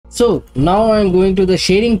So now I'm going to the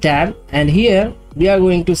shading tab, and here we are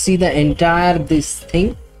going to see the entire this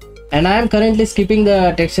thing. And I am currently skipping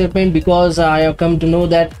the texture paint because I have come to know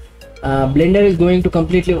that Blender is going to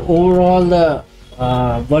completely overhaul the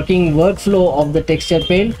working workflow of the texture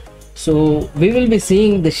paint. So we will be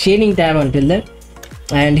seeing the shading tab until then,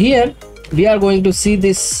 and here we are going to see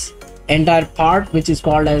this entire part which is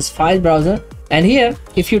called as file browser. And here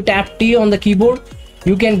if you tap T on the keyboard,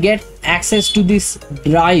 you can get access to these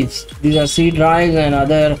drives. These are C drives and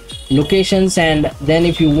other locations, and then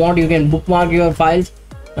if you want you can bookmark your files,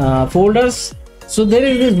 folders. So there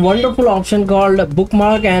is this wonderful option called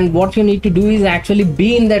bookmark, and what you need to do is actually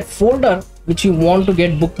be in that folder which you want to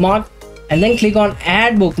get bookmarked, and then click on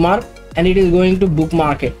add bookmark, and it is going to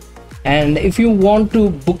bookmark it. And if you want to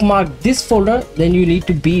bookmark this folder, then you need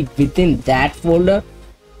to be within that folder,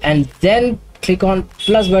 and then click on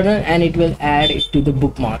plus button, and it will add it to the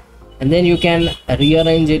bookmark, and then you can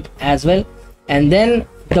rearrange it as well. And then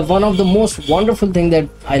the one of the most wonderful thing that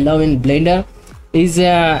I love in Blender is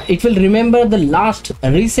it will remember the last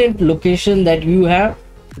recent location that you have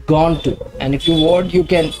gone to, and if you want you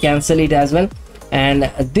can cancel it as well. And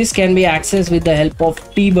this can be accessed with the help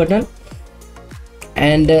of T button.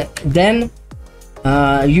 And then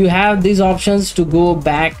you have these options to go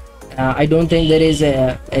back. I don't think there is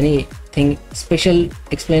anything special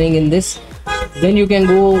explaining in this. Then you can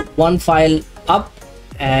go one file up,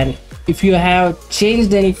 and if you have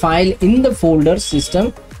changed any file in the folder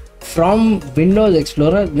system from Windows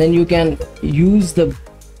Explorer, then you can use the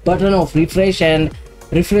button of refresh and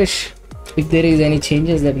refresh if there is any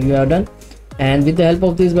changes that you have done. And with the help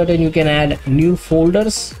of this button you can add new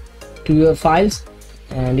folders to your files.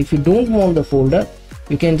 And if you don't want the folder,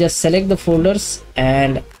 you can just select the folders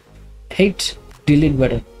and hit delete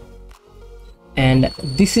button. And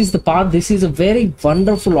this is the part. This is a very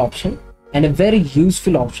wonderful option and a very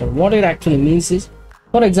useful option. What it actually means is,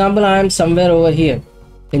 for example, I am somewhere over here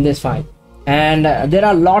in this file, and there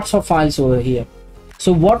are lots of files over here.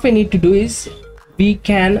 So what we need to do is we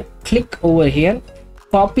can click over here,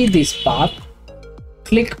 copy this path,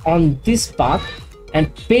 click on this path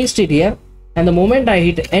and paste it here, and the moment I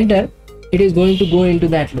hit enter, it is going to go into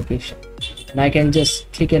that location, and I can just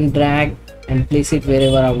click and drag and place it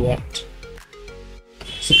wherever I want.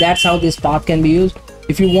 So that's how this path can be used.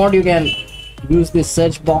 If you want, you can use this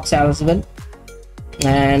search box as well.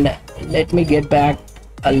 And let me get back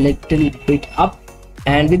a little bit up,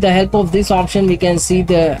 and with the help of this option we can see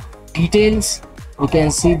the details, we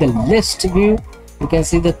can see the list view, you can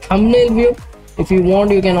see the thumbnail view. If you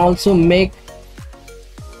want, you can also make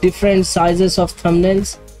different sizes of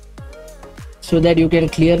thumbnails so that you can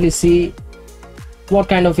clearly see what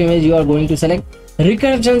kind of image you are going to select.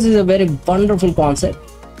 Recursions is a very wonderful concept.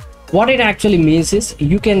 What it actually means is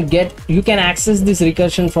you can access this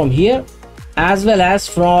recursion from here as well as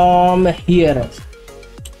from here.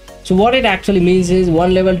 So what it actually means is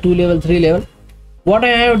 1 level, 2 level, 3 level. What I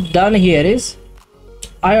have done here is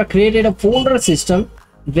I have created a folder system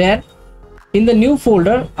where in the new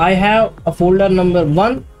folder I have a folder number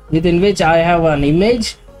 1 within which I have an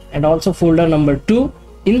image, and also folder number 2.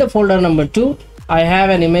 In the folder number 2 I have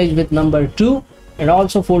an image with number 2, and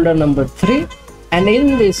also folder number 3, and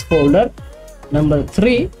in this folder number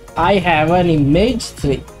 3 I have an image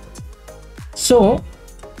 3. So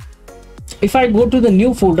if I go to the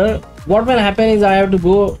new folder, what will happen is I have to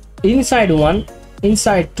go inside 1,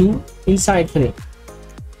 inside 2, inside 3.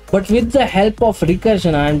 But with the help of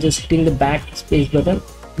recursion, I am just hitting the backspace button.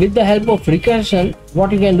 With the help of recursion,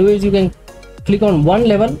 what you can do is you can click on one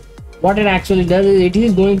level. What it actually does is it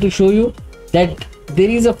is going to show you that there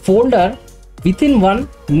is a folder within one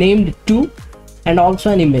named 2 and also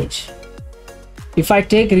an image. If I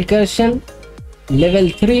take recursion level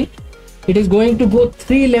 3, it is going to go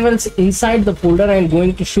 3 levels inside the folder and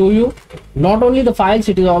going to show you not only the files,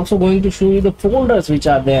 it is also going to show you the folders which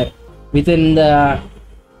are there within the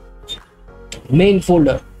main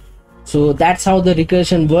folder. So that's how the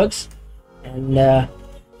recursion works. And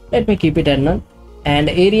let me keep it at none. And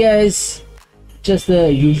area is just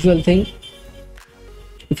the usual thing.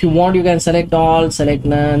 If you want, you can select all, select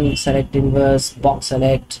none, select inverse, box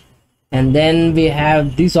select, and then we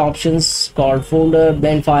have these options called folder,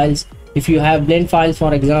 blend files. If you have blend files,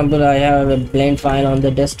 for example, I have a blend file on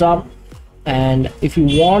the desktop, and if you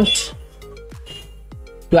want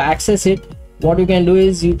to access it, what you can do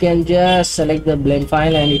is you can just select the blend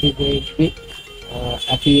file and it is going to be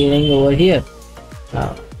appearing over here.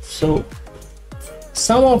 So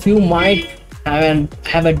some of you might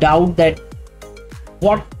have a doubt that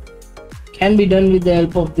what can be done with the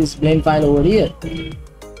help of this blend file over here.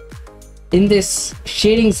 In this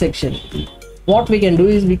shading section, what we can do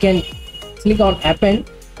is we can click on append,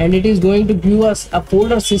 and it is going to give us a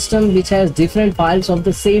folder system which has different files of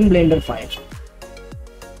the same Blender file,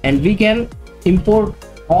 and we can import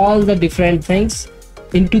all the different things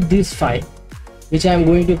into this file, which I am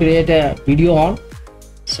going to create a video on.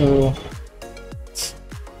 So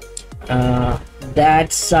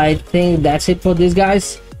I think that's it for this,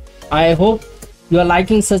 guys. I hope you are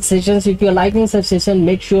liking such sessions. If you are liking such session,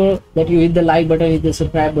 make sure that you hit the like button, hit the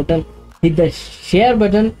subscribe button, hit the share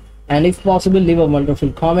button, and if possible leave a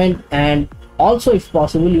wonderful comment. And also, if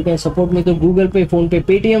possible, you can support me through Google Pay, Phone Pay,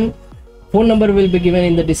 Paytm. Phone number will be given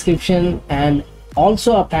in the description, and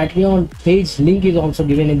also a Patreon page link is also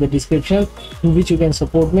given in the description, through which you can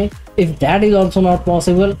support me. If that is also not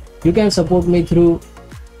possible, you can support me through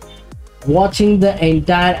watching the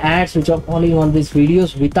entire ads which are following on these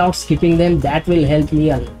videos without skipping them. That will help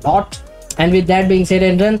me a lot. And with that being said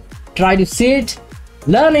and done, try to see it,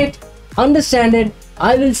 learn it, understand it.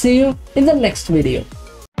 I will see you in the next video.